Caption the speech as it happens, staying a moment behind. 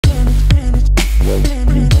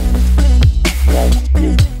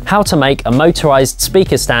How to make a motorised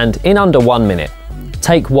speaker stand in under 1 minute.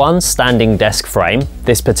 Take one standing desk frame.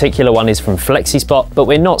 This particular one is from FlexiSpot, but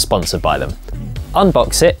we're not sponsored by them.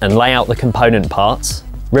 Unbox it and lay out the component parts.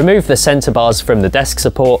 Remove the centre bars from the desk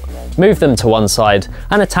support, move them to one side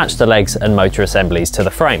and attach the legs and motor assemblies to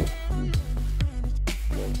the frame.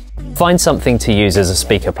 Find something to use as a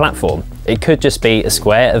speaker platform. It could just be a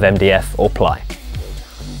square of MDF or ply.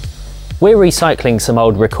 We're recycling some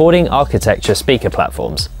old recording architecture speaker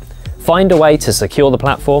platforms. Find a way to secure the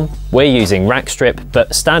platform. We're using rack strip,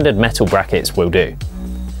 but standard metal brackets will do.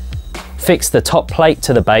 Fix the top plate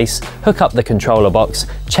to the base, hook up the controller box,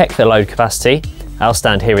 check the load capacity. Our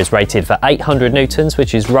stand here is rated for 800 newtons,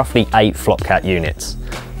 which is roughly 8 Flopcat units.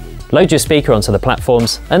 Load your speaker onto the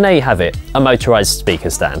platforms, and there you have it, a motorised speaker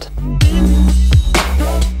stand.